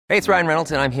Hey, it's Ryan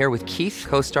Reynolds, and I'm here with Keith,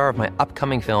 co-star of my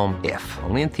upcoming film, If,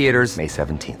 only in theaters May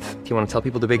 17th. Do you want to tell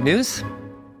people the big news?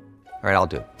 All right, I'll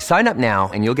do it. Sign up now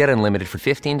and you'll get unlimited for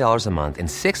 $15 a month and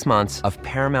 6 months of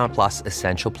Paramount Plus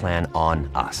Essential Plan on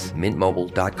us.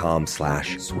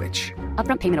 MintMobile.com/switch.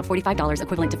 Upfront payment of $45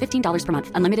 equivalent to $15 per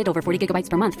month. Unlimited over 40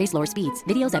 gigabytes per month. Face lower speeds.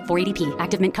 Videos at 480p.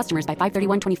 Active Mint customers by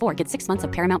 531.24 get 6 months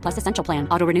of Paramount Plus Essential Plan.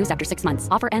 Auto renews after 6 months.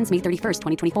 Offer ends May 31st,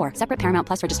 2024. Separate Paramount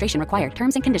Plus registration required.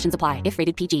 Terms and conditions apply if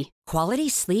rated PG. Quality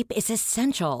sleep is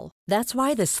essential. That's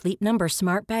why the Sleep Number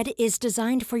Smart Bed is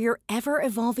designed for your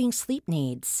ever-evolving sleep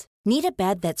needs. Need a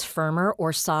bed that's firmer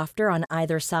or softer on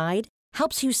either side?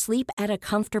 Helps you sleep at a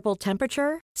comfortable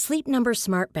temperature? Sleep Number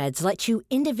Smart Beds let you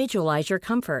individualize your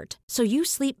comfort, so you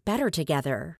sleep better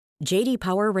together. J.D.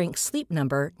 Power ranks Sleep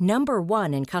Number number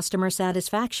 1 in customer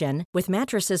satisfaction with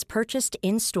mattresses purchased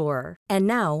in-store. And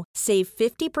now, save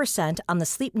 50% on the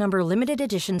Sleep Number Limited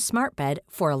Edition Smart Bed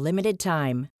for a limited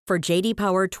time. For J.D.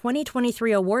 Power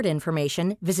 2023 award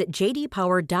information, visit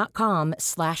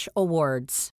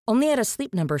jdpower.com/awards. Only at a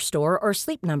Sleep Number store or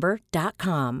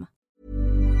sleepnumber.com.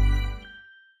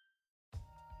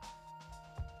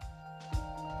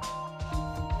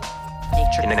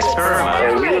 In an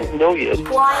experiment. We don't know yet.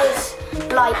 Why is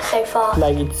light so far?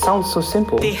 Like, it sounds so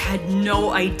simple. They had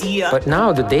no idea. But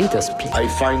now the data speaks. I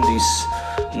find this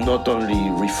not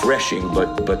only refreshing,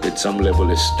 but at some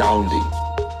level astounding.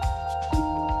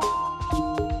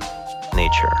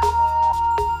 Nature.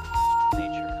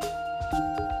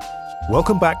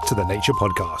 Welcome back to the Nature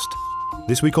Podcast.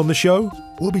 This week on the show,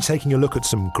 we'll be taking a look at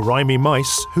some grimy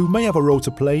mice who may have a role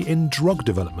to play in drug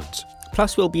development.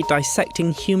 Plus, we'll be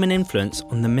dissecting human influence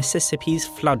on the Mississippi's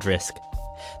flood risk.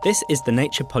 This is the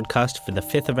Nature Podcast for the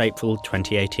 5th of April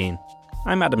 2018.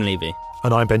 I'm Adam Levy.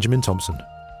 And I'm Benjamin Thompson.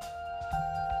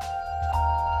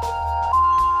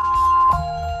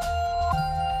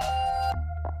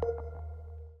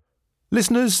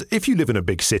 Listeners, if you live in a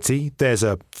big city, there's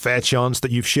a fair chance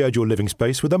that you've shared your living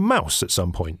space with a mouse at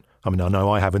some point. I mean, I know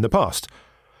I have in the past.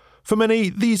 For many,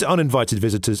 these uninvited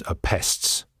visitors are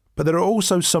pests. But there are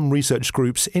also some research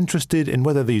groups interested in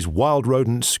whether these wild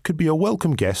rodents could be a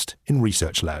welcome guest in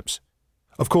research labs.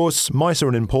 Of course, mice are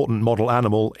an important model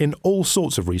animal in all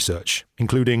sorts of research,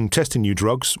 including testing new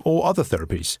drugs or other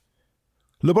therapies.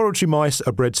 Laboratory mice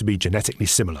are bred to be genetically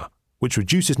similar, which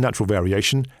reduces natural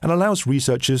variation and allows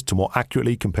researchers to more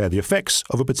accurately compare the effects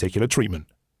of a particular treatment.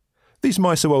 These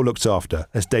mice are well looked after,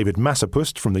 as David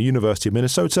Massapust from the University of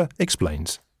Minnesota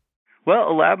explains.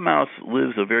 Well, a lab mouse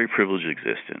lives a very privileged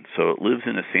existence. So it lives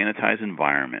in a sanitized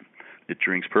environment. It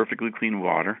drinks perfectly clean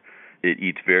water. It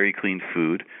eats very clean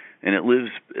food. And it lives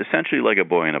essentially like a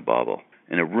boy in a bubble,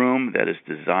 in a room that is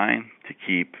designed to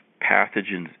keep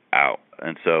pathogens out.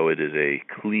 And so it is a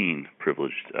clean,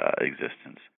 privileged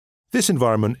existence. This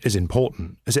environment is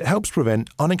important as it helps prevent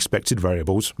unexpected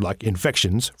variables like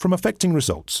infections from affecting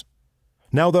results.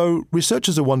 Now, though,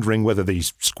 researchers are wondering whether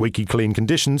these squeaky clean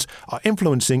conditions are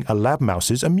influencing a lab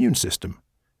mouse's immune system.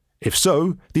 If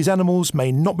so, these animals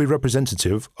may not be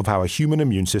representative of how a human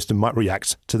immune system might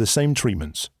react to the same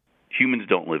treatments. Humans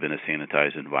don't live in a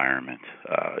sanitized environment,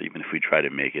 even if we try to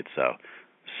make it so.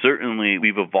 Certainly,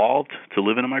 we've evolved to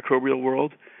live in a microbial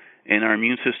world, and our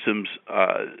immune systems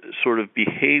sort of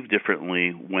behave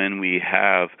differently when we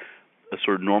have a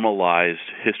sort of normalized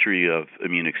history of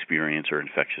immune experience or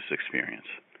infectious experience.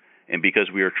 And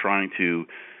because we are trying to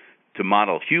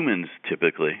model humans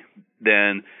typically,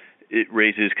 then it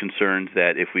raises concerns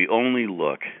that if we only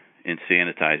look and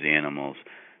sanitize animals,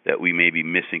 that we may be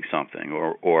missing something,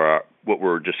 or what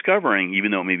we're discovering,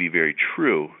 even though it may be very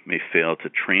true, may fail to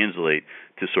translate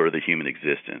to sort of the human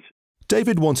existence.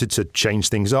 David wanted to change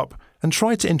things up and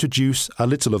try to introduce a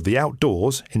little of the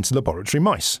outdoors into laboratory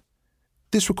mice.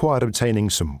 This required obtaining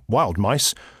some wild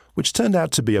mice, which turned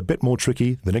out to be a bit more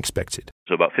tricky than expected.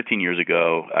 So about 15 years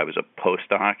ago, I was a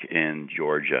postdoc in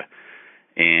Georgia,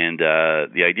 and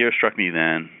the idea struck me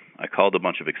then. I called a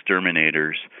bunch of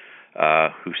exterminators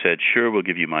who said, sure, we'll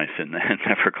give you mice, and then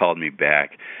never called me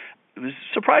back. It was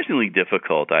surprisingly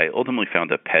difficult. I ultimately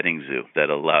found a petting zoo that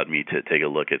allowed me to take a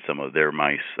look at some of their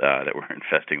mice that were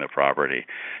infesting the property.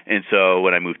 And so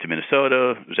when I moved to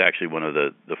Minnesota, it was actually one of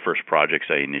the first projects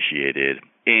I initiated.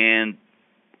 And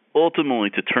ultimately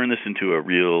to turn this into a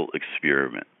real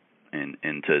experiment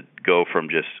and to go from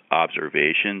just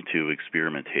observation to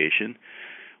experimentation,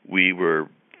 we were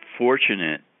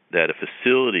fortunate that a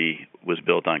facility was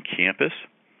built on campus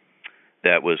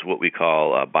that was what we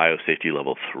call Biosafety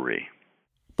Level 3.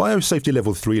 Biosafety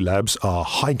Level 3 labs are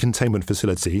high containment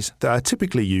facilities that are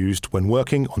typically used when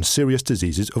working on serious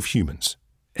diseases of humans.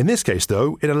 In this case,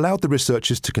 though, it allowed the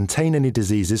researchers to contain any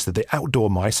diseases that the outdoor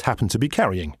mice happened to be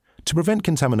carrying, to prevent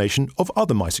contamination of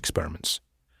other mice experiments.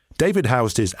 David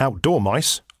housed his outdoor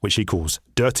mice, which he calls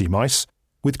dirty mice,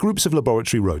 with groups of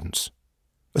laboratory rodents.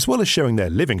 As well as sharing their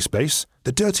living space,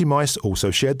 the dirty mice also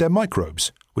shared their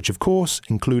microbes, which of course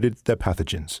included their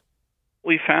pathogens.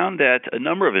 We found that a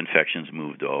number of infections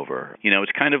moved over.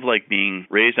 It's kind of like being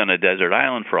raised on a desert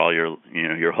island for all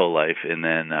your whole life, and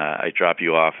then I drop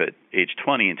you off at age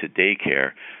 20 into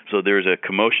daycare. So there's a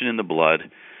commotion in the blood.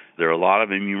 There are a lot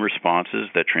of immune responses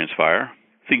that transpire.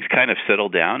 Things kind of settle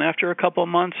down after a couple of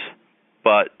months,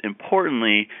 but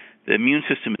importantly, the immune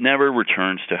system never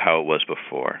returns to how it was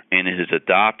before, and it has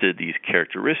adopted these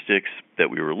characteristics that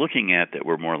we were looking at that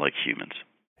were more like humans.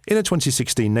 In a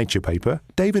 2016 Nature paper,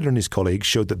 David and his colleagues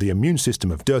showed that the immune system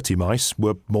of dirty mice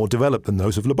were more developed than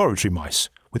those of laboratory mice,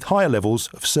 with higher levels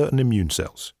of certain immune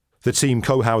cells. The team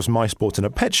co-housed mice bought in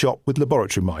a pet shop with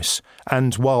laboratory mice,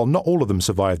 and while not all of them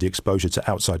survived the exposure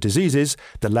to outside diseases,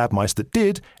 the lab mice that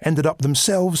did ended up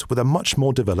themselves with a much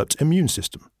more developed immune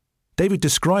system. David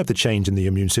described the change in the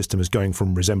immune system as going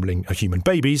from resembling a human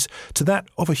baby's to that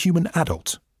of a human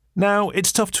adult. Now,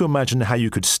 it's tough to imagine how you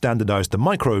could standardize the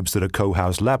microbes that a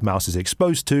co-housed lab mouse is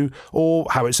exposed to, or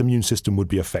how its immune system would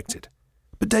be affected.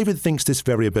 But David thinks this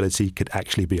variability could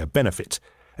actually be a benefit,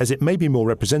 as it may be more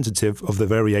representative of the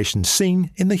variations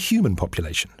seen in the human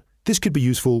population. This could be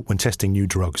useful when testing new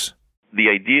drugs. The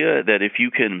idea that if you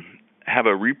can have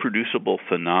a reproducible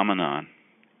phenomenon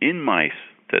in mice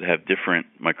that have different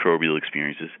microbial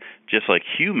experiences, just like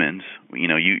humans,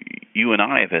 you and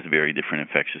I have had very different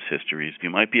infectious histories. You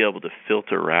might be able to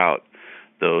filter out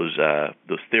those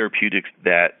therapeutics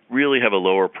that really have a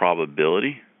lower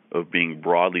probability of being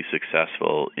broadly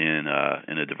successful in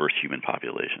a diverse human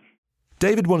population.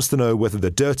 David wants to know whether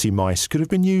the dirty mice could have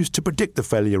been used to predict the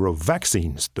failure of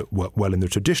vaccines that worked well in the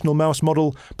traditional mouse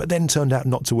model, but then turned out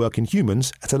not to work in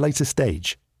humans at a later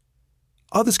stage.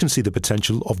 Others can see the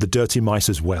potential of the dirty mice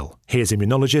as well. Here's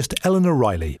immunologist Eleanor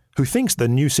Riley, who thinks the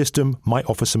new system might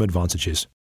offer some advantages.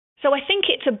 So I think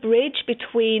it's a bridge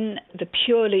between the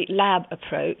purely lab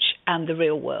approach and the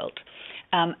real world.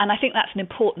 And I think that's an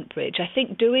important bridge. I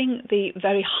think doing the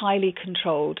very highly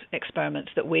controlled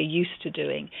experiments that we're used to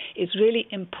doing is really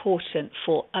important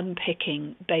for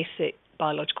unpicking basic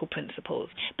biological principles.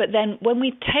 But then when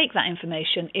we take that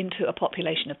information into a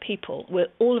population of people, we're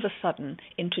all of a sudden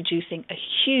introducing a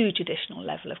huge additional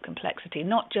level of complexity,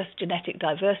 not just genetic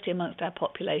diversity amongst our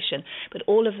population, but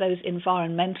all of those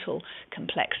environmental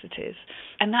complexities.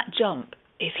 And that jump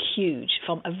is huge,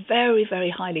 from a very, very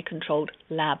highly controlled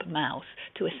lab mouse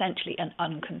to essentially an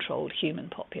uncontrolled human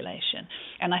population.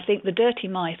 And I think the dirty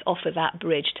mice offer that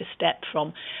bridge to step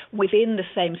from within the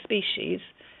same species,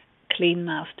 clean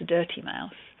mouse to dirty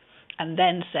mouse, and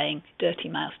then saying dirty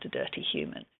mouse to dirty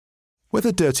human.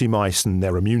 Whether dirty mice and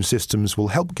their immune systems will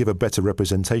help give a better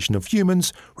representation of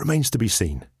humans remains to be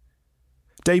seen.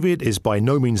 David is by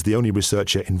no means the only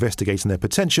researcher investigating their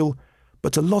potential,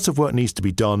 but a lot of work needs to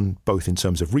be done, both in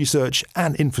terms of research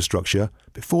and infrastructure,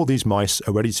 before these mice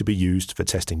are ready to be used for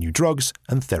testing new drugs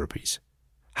and therapies.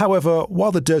 However,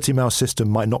 while the dirty mouse system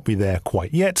might not be there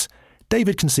quite yet,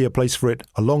 David can see a place for it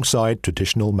alongside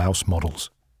traditional mouse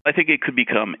models. I think it could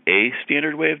become a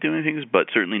standard way of doing things, but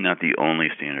certainly not the only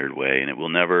standard way, and it will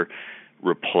never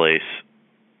replace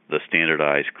the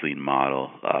standardized clean model,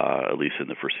 at least in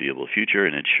the foreseeable future,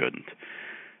 and it shouldn't.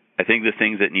 I think the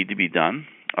things that need to be done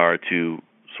are to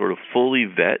sort of fully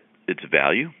vet its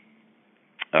value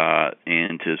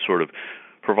and to sort of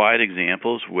provide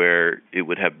examples where it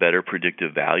would have better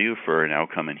predictive value for an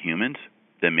outcome in humans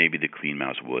than maybe the clean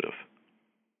mouse would have.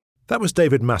 That was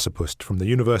David Massapust from the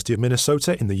University of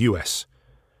Minnesota in the US.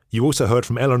 You also heard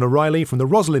from Eleanor Riley from the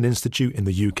Roslin Institute in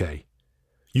the UK.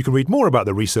 You can read more about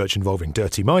the research involving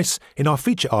dirty mice in our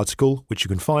feature article, which you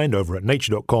can find over at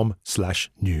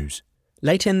nature.com/news.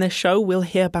 Later in this show, we'll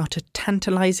hear about a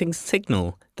tantalising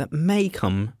signal that may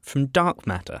come from dark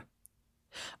matter.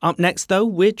 Up next, though,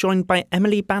 we're joined by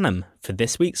Emily Bannum for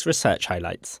this week's research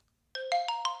highlights.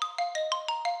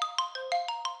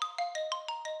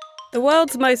 The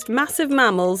world's most massive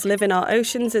mammals live in our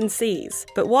oceans and seas,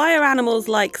 but why are animals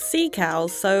like sea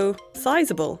cows so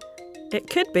sizable? It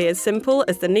could be as simple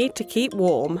as the need to keep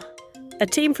warm. A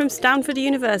team from Stanford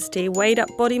University weighed up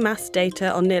body mass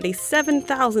data on nearly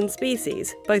 7,000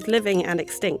 species, both living and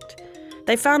extinct.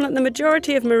 They found that the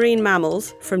majority of marine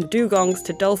mammals, from dugongs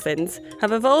to dolphins,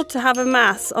 have evolved to have a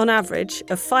mass, on average,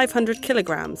 of 500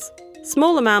 kilograms.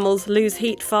 Smaller mammals lose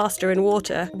heat faster in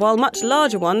water, while much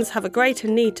larger ones have a greater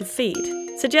need to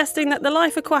feed, suggesting that the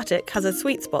life aquatic has a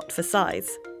sweet spot for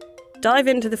size. Dive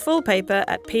into the full paper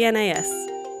at PNAS.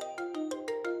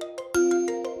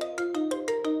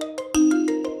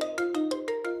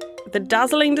 the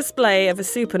dazzling display of a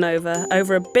supernova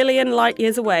over 1 billion light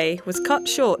years away was cut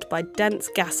short by dense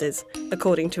gases,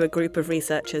 according to a group of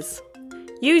researchers.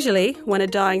 Usually, when a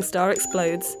dying star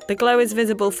explodes, the glow is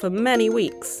visible for many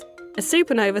weeks. A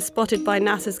supernova spotted by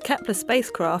NASA's Kepler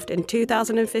spacecraft in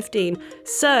 2015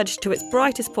 surged to its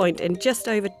brightest point in just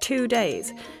over 2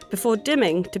 days, before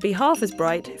dimming to be half as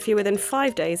bright fewer than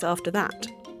 5 days after that.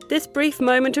 This brief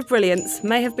moment of brilliance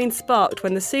may have been sparked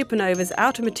when the supernova's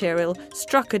outer material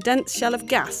struck a dense shell of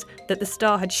gas that the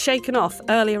star had shaken off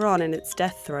earlier on in its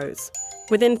death throes.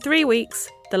 Within 3 weeks,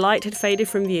 the light had faded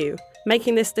from view,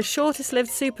 making this the shortest-lived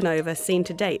supernova seen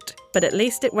to date. But at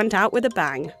least it went out with a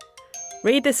bang.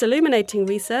 Read this illuminating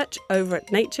research over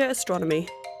at Nature Astronomy.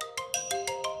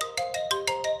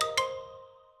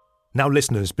 Now,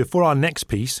 listeners, before our next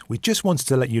piece, we just wanted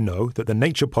to let you know that the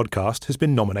Nature podcast has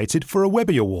been nominated for a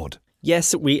Webby Award.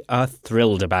 Yes, we are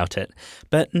thrilled about it.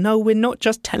 But no, we're not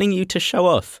just telling you to show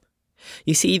off.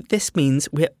 You see, this means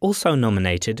we're also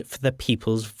nominated for the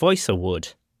People's Voice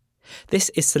Award. This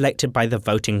is selected by the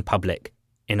voting public.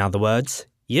 In other words,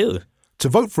 you. To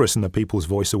vote for us in the People's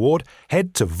Voice Award,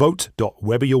 head to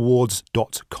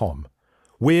vote.webbyawards.com.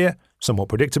 We're, somewhat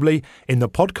predictably, in the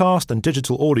podcast and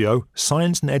digital audio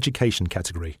science and education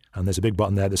category. And there's a big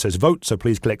button there that says vote, so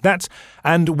please click that.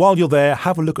 And while you're there,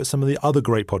 have a look at some of the other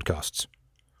great podcasts.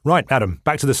 Right, Adam,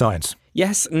 back to the science.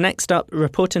 Yes, next up,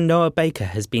 reporter Noah Baker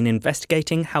has been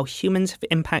investigating how humans have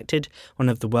impacted one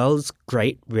of the world's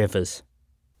great rivers.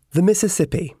 The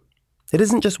Mississippi. It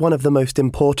isn't just one of the most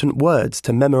important words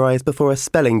to memorise before a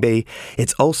spelling bee,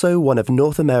 it's also one of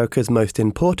North America's most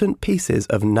important pieces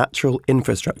of natural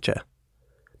infrastructure.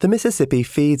 The Mississippi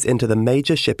feeds into the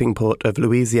major shipping port of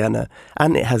Louisiana,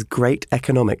 and it has great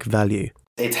economic value.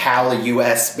 It's how the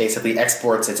U.S. basically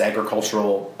exports its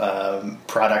agricultural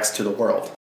products to the world.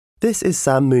 This is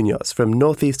Sam Munoz from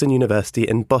Northeastern University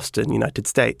in Boston, United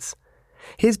States.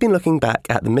 He's been looking back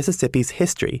at the Mississippi's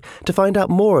history to find out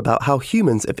more about how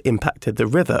humans have impacted the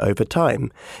river over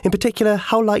time, in particular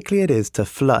how likely it is to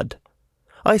flood.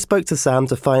 I spoke to Sam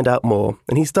to find out more,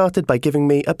 and he started by giving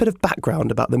me a bit of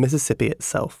background about the Mississippi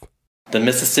itself. The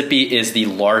Mississippi is the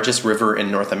largest river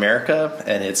in North America,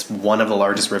 and it's one of the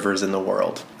largest rivers in the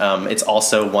world. It's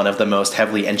also one of the most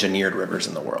heavily engineered rivers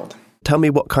in the world. Tell me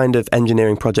what kind of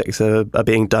engineering projects are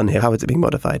being done here. How is it being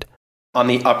modified? On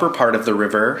the upper part of the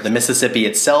river, the Mississippi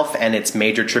itself and its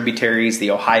major tributaries, the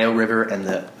Ohio River and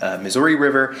the Missouri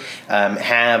River,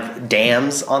 have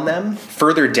dams on them.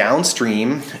 Further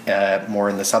downstream, more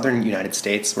in the southern United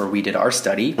States where we did our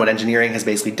study, what engineering has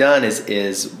basically done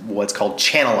is what's called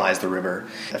channelize the river,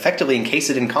 effectively encase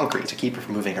it in concrete to keep it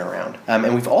from moving around.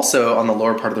 And we've also, on the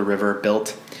lower part of the river,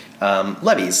 built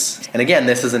levees. And again,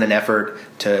 this is in an effort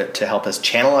to help us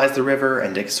channelize the river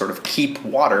and to sort of keep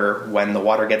water when the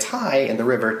water gets high in the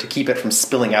river to keep it from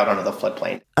spilling out onto the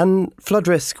floodplain. And flood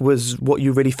risk was what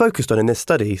you really focused on in this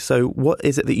study. So what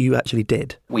is it that you actually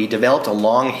did? We developed a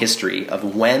long history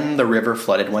of when the river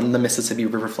flooded, when the Mississippi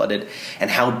River flooded,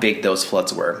 and how big those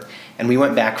floods were. And we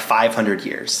went back 500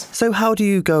 years. So how do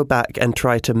you go back and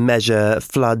try to measure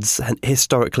floods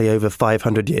historically over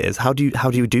 500 years? How do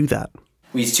you do that?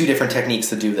 We use two different techniques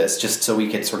to do this, just so we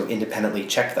could sort of independently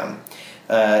check them.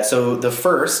 So the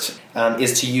first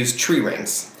is to use tree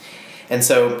rings. And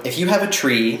so if you have a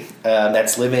tree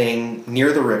that's living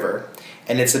near the river,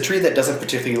 and it's a tree that doesn't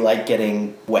particularly like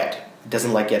getting wet, it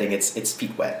doesn't like getting its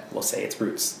feet wet, we'll say, its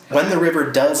roots. When the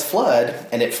river does flood,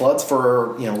 and it floods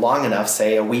for long enough,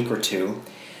 say a week or two,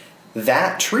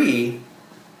 that tree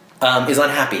is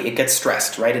unhappy. It gets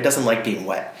stressed, right? It doesn't like being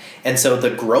wet. And so the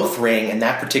growth ring in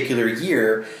that particular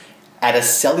year at a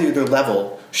cellular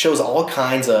level shows all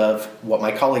kinds of what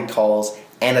my colleague calls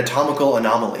anatomical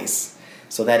anomalies.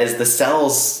 So that is, the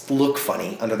cells look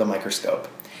funny under the microscope.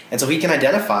 And so he can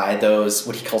identify those,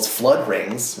 what he calls flood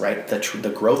rings, right?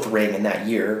 The growth ring in that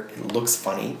year, it looks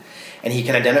funny. And he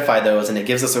can identify those, and it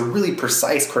gives us a really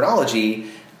precise chronology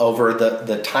over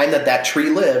the time that tree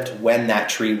lived when that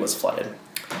tree was flooded.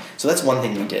 So that's one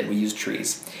thing we did. We used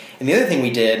trees. And the other thing we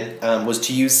did was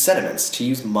to use sediments, to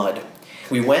use mud.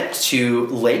 We went to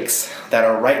lakes that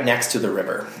are right next to the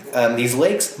river. These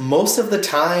lakes, most of the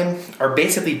time, are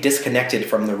basically disconnected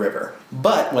from the river.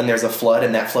 But when there's a flood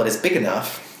and that flood is big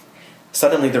enough,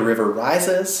 suddenly the river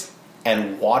rises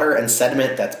and water and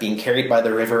sediment that's being carried by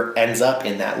the river ends up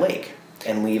in that lake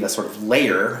and leave a sort of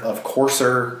layer of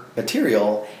coarser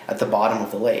material at the bottom of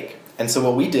the lake. And so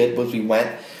what we did was we went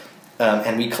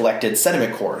and we collected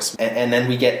sediment cores. And then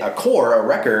we get a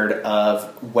record of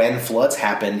when floods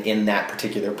happen in that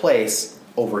particular place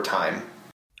over time.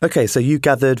 Okay, so you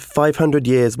gathered 500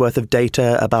 years worth of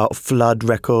data about flood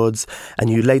records and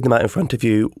you laid them out in front of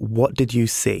you. What did you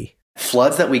see?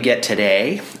 Floods that we get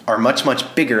today are much,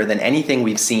 much bigger than anything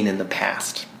we've seen in the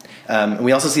past.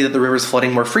 We also see that the river's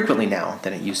flooding more frequently now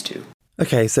than it used to.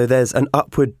 Okay, so there's an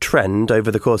upward trend over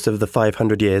the course of the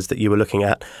 500 years that you were looking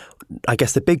at. I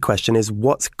guess the big question is,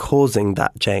 what's causing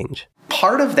that change?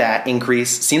 Part of that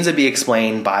increase seems to be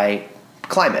explained by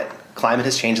climate. Climate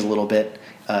has changed a little bit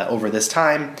over this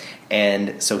time,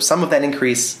 and so some of that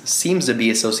increase seems to be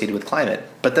associated with climate.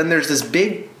 But then there's this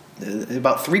big,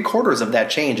 about 3/4 of that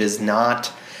change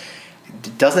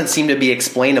doesn't seem to be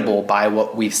explainable by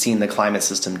what we've seen the climate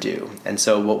system do. And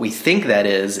so what we think that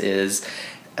is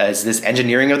this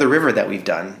engineering of the river that we've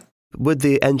done. Would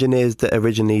the engineers that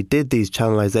originally did these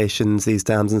channelizations, these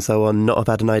dams and so on, not have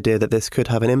had an idea that this could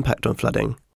have an impact on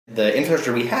flooding? The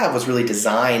infrastructure we have was really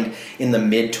designed in the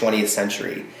mid-20th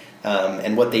century.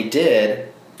 And what they did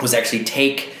was actually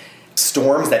take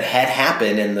storms that had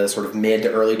happened in the sort of mid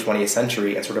to early 20th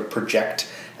century and sort of project.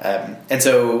 And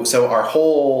so our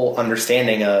whole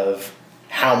understanding of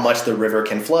how much the river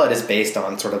can flood is based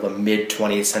on sort of a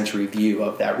mid-20th century view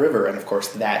of that river. And of course,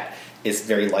 that is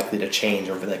very likely to change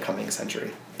over the coming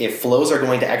century. If flows are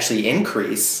going to actually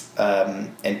increase,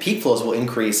 and peak flows will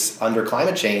increase under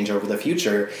climate change over the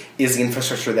future, is the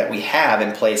infrastructure that we have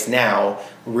in place now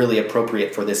really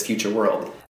appropriate for this future world?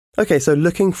 Okay, so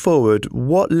looking forward,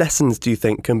 what lessons do you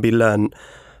think can be learned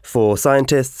for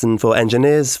scientists and for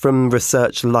engineers from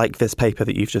research like this paper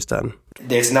that you've just done?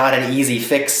 There's not an easy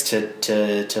fix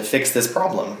to fix this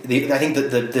problem. I think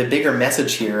that the bigger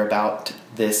message here about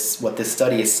what this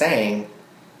study is saying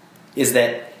is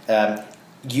that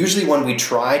usually when we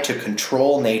try to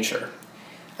control nature,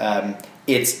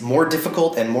 it's more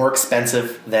difficult and more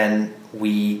expensive than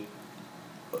we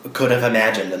could have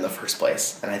imagined in the first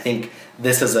place. And I think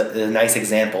this is a nice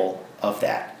example of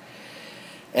that.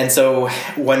 And so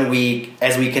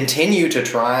as we continue to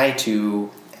try to,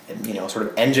 sort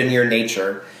of engineer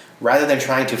nature, rather than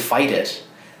trying to fight it,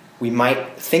 we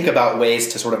might think about ways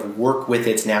to sort of work with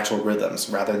its natural rhythms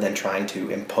rather than trying to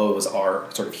impose our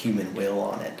sort of human will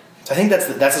on it. So I think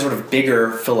that's a sort of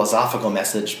bigger philosophical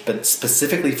message, but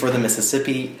specifically for the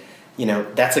Mississippi,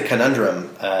 that's a conundrum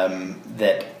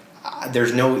that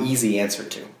there's no easy answer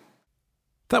to.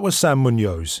 That was Sam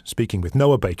Munoz speaking with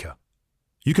Noah Baker.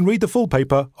 You can read the full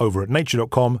paper over at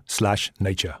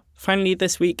nature.com/nature. Finally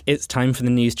this week, it's time for the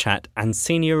news chat, and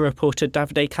senior reporter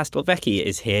Davide Castelvecchi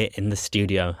is here in the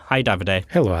studio. Hi, Davide.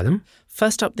 Hello, Adam.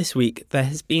 First up this week, there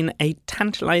has been a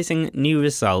tantalising new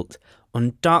result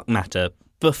on dark matter.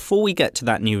 Before we get to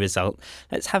that new result,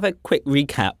 let's have a quick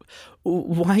recap.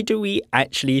 Why do we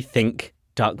actually think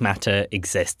dark matter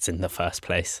exists in the first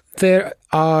place? There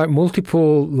are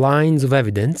multiple lines of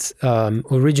evidence.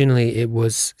 Originally, it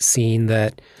was seen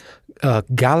that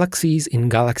galaxies in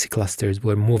galaxy clusters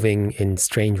were moving in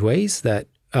strange ways, that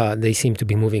they seem to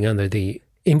be moving under the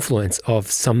influence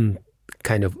of some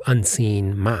kind of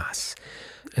unseen mass.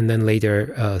 And then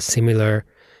later, similar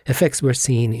effects were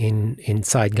seen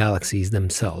inside galaxies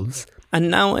themselves. And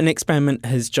now an experiment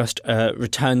has just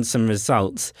returned some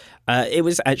results. It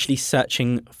was actually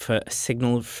searching for a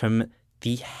signal from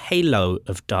the halo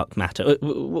of dark matter.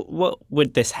 What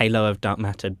would this halo of dark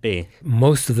matter be?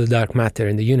 Most of the dark matter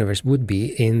in the universe would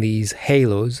be in these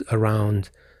halos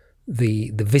around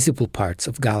the visible parts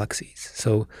of galaxies.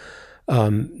 So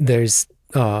there's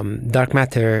dark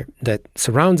matter that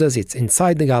surrounds us. It's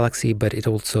inside the galaxy, but it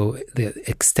also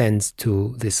extends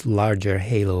to this larger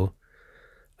halo.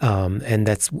 And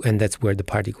that's where the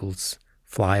particles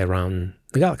fly around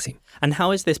the galaxy. And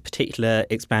how is this particular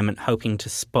experiment hoping to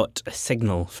spot a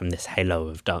signal from this halo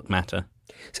of dark matter?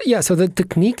 So the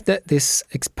technique that this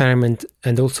experiment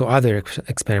and also other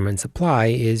experiments apply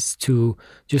is to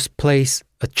just place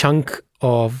a chunk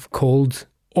of cold,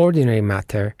 ordinary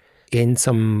matter in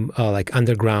some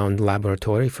underground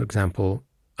laboratory, for example,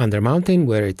 under a mountain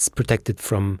where it's protected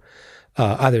from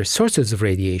other sources of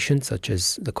radiation, such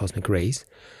as the cosmic rays,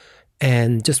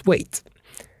 and just wait.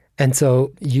 And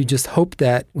so you just hope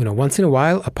that, once in a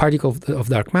while, a particle of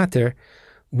dark matter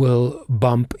will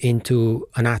bump into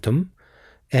an atom,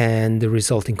 and the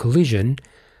resulting collision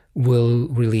will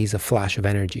release a flash of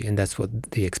energy. And that's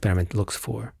what the experiment looks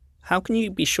for. How can you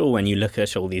be sure when you look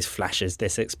at all these flashes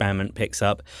this experiment picks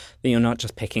up that you're not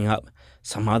just picking up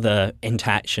some other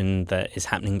interaction that is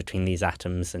happening between these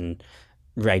atoms and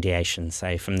radiation,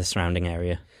 say, from the surrounding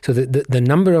area? So the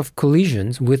number of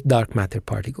collisions with dark matter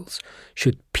particles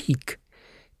should peak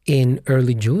in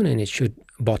early June, and it should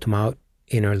bottom out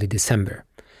in early December.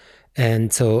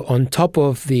 And so on top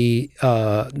of the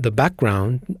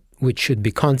background, which should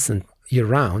be constant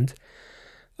year-round,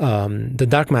 the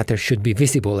dark matter should be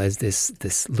visible as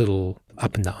this little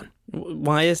up and down.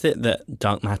 Why is it that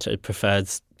dark matter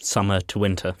prefers summer to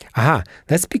winter?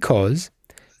 That's because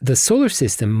the solar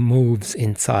system moves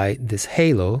inside this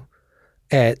halo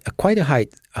at quite a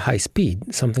high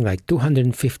speed, something like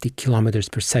 250 kilometers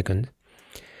per second.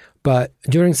 But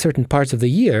during certain parts of the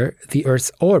year, the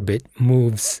Earth's orbit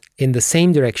moves in the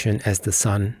same direction as the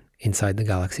sun inside the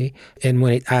galaxy. And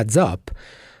when it adds up,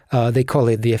 they call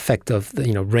it the effect of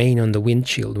rain on the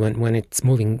windshield. When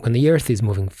the Earth is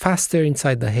moving faster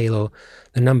inside the halo,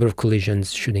 the number of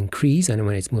collisions should increase, and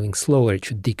when it's moving slower, it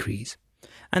should decrease.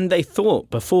 And they thought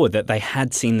before that they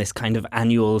had seen this kind of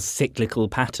annual cyclical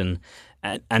pattern,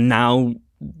 and now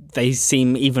they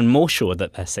seem even more sure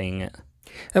that they're seeing it.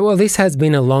 Well, this has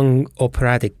been a long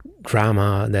operatic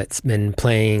drama that's been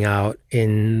playing out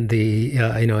in the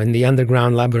in the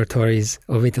underground laboratories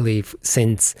of Italy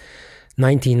since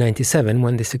 1997,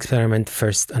 when this experiment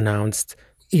first announced.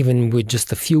 Even with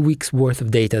just a few weeks worth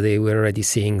of data, they were already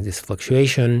seeing this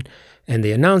fluctuation, and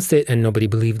they announced it, and nobody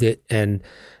believed it, and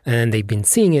they've been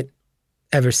seeing it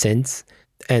ever since,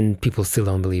 and people still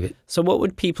don't believe it. So what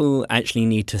would people actually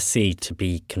need to see to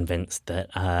be convinced that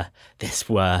this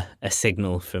were a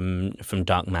signal from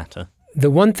dark matter? The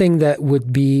one thing that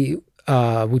would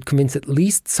convince at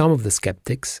least some of the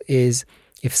skeptics is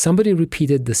if somebody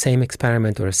repeated the same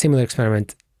experiment or a similar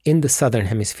experiment in the southern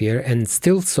hemisphere and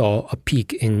still saw a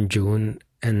peak in June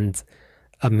and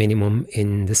a minimum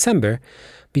in December,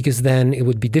 because then it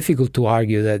would be difficult to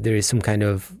argue that there is some kind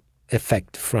of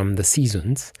effect from the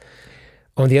seasons.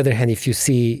 On the other hand, if you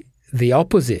see the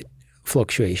opposite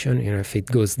fluctuation, if it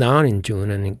goes down in June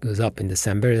and it goes up in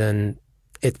December, then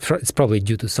it's probably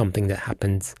due to something that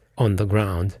happens on the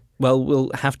ground. Well, we'll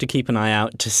have to keep an eye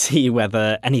out to see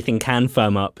whether anything can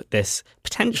firm up this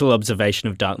potential observation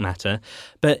of dark matter.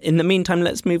 But in the meantime,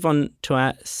 let's move on to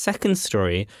our second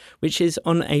story, which is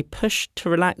on a push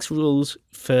to relax rules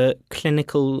for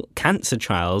clinical cancer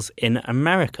trials in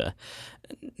America.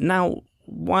 Now,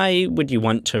 why would you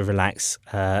want to relax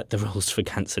the rules for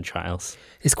cancer trials?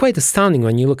 It's quite astounding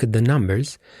when you look at the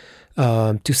numbers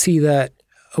to see that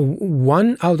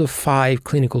 1 out of 5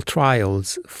 clinical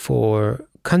trials for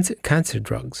cancer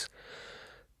drugs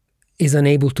is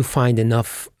unable to find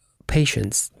enough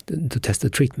patients to test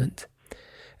the treatment.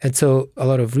 And so a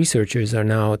lot of researchers are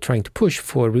now trying to push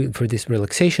for this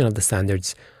relaxation of the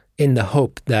standards in the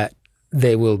hope that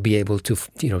they will be able to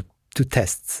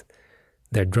test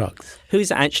their drugs.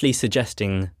 Who's actually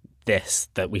suggesting this,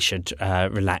 that we should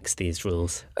relax these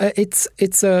rules?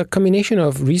 It's a combination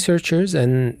of researchers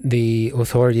and the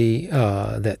authority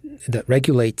that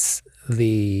regulates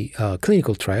the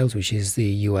clinical trials, which is the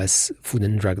U.S. Food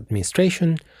and Drug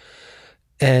Administration,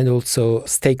 and also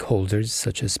stakeholders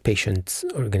such as patient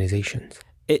organizations.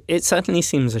 It certainly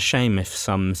seems a shame if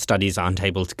some studies aren't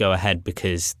able to go ahead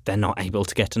because they're not able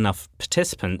to get enough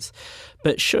participants.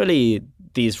 But surely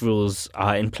these rules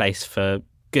are in place for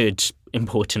good,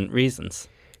 important reasons.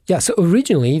 Yeah, so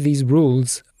originally these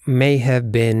rules may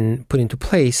have been put into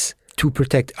place to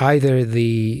protect either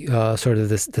the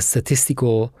the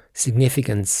statistical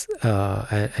significance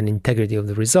and integrity of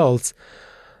the results,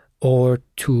 or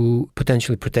to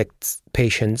potentially protect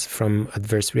patients from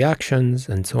adverse reactions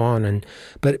and so on.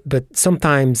 But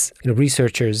sometimes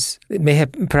researchers may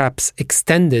have perhaps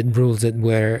extended rules that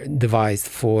were devised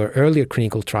for earlier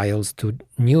clinical trials to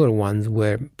newer ones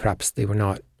where perhaps they were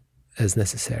not as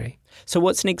necessary. So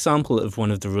what's an example of one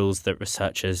of the rules that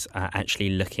researchers are actually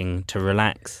looking to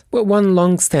relax? Well, one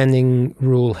long-standing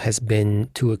rule has been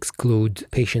to exclude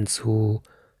patients who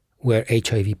were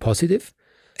HIV positive.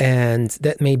 And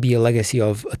that may be a legacy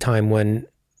of a time when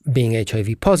being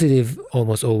HIV positive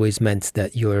almost always meant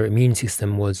that your immune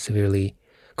system was severely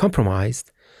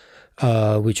compromised,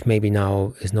 which maybe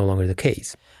now is no longer the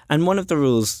case. And one of the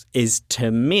rules is, to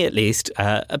me at least,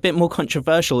 a bit more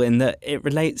controversial in that it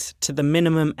relates to the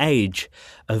minimum age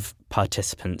of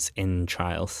participants in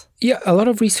trials. Yeah, a lot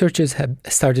of researchers have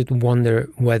started to wonder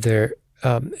whether,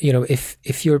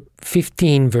 if you're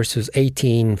 15 versus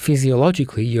 18,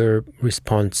 physiologically your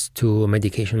response to a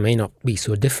medication may not be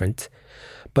so different.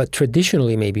 But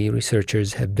traditionally, maybe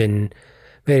researchers have been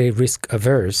very risk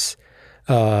averse.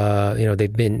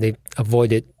 They've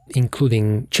avoided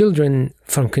including children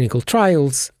from clinical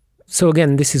trials. So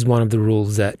again, this is one of the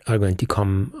rules that are going to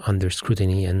come under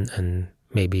scrutiny and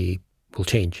maybe will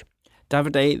change.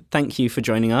 Davide, thank you for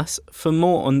joining us. For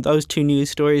more on those two news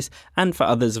stories, and for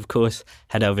others, of course,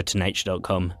 head over to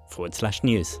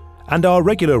nature.com/news. And our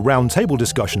regular roundtable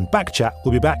discussion Backchat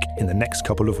will be back in the next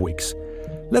couple of weeks.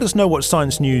 Let us know what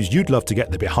science news you'd love to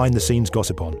get the behind-the-scenes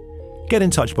gossip on. get in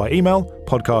touch by email,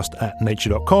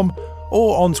 podcast@nature.com,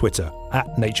 or on Twitter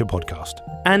 @naturepodcast.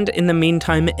 And in the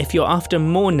meantime, if you're after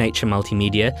more nature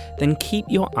multimedia, then keep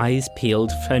your eyes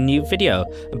peeled for a new video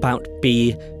about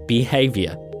bee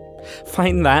behaviour.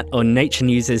 Find that on Nature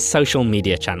News' social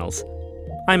media channels.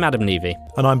 I'm Adam Levy.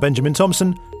 And I'm Benjamin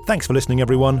Thompson. Thanks for listening,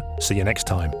 everyone. See you next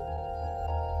time.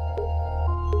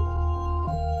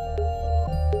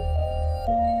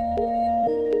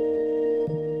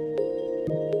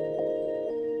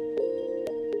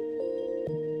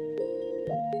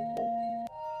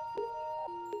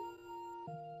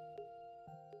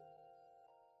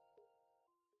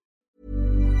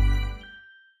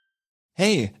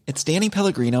 Hey, it's Danny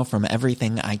Pellegrino from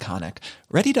Everything Iconic.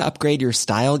 Ready to upgrade your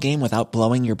style game without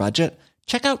blowing your budget?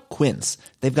 Check out Quince.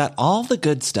 They've got all the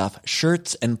good stuff,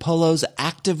 shirts and polos,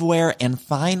 activewear, and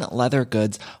fine leather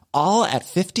goods, all at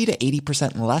 50 to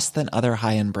 80% less than other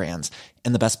high-end brands.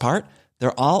 And the best part?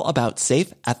 They're all about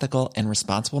safe, ethical, and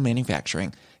responsible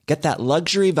manufacturing. Get that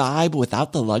luxury vibe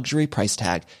without the luxury price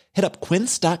tag. Hit up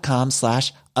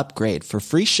quince.com/upgrade for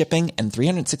free shipping and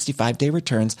 365-day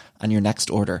returns on your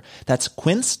next order. That's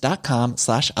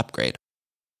quince.com/upgrade.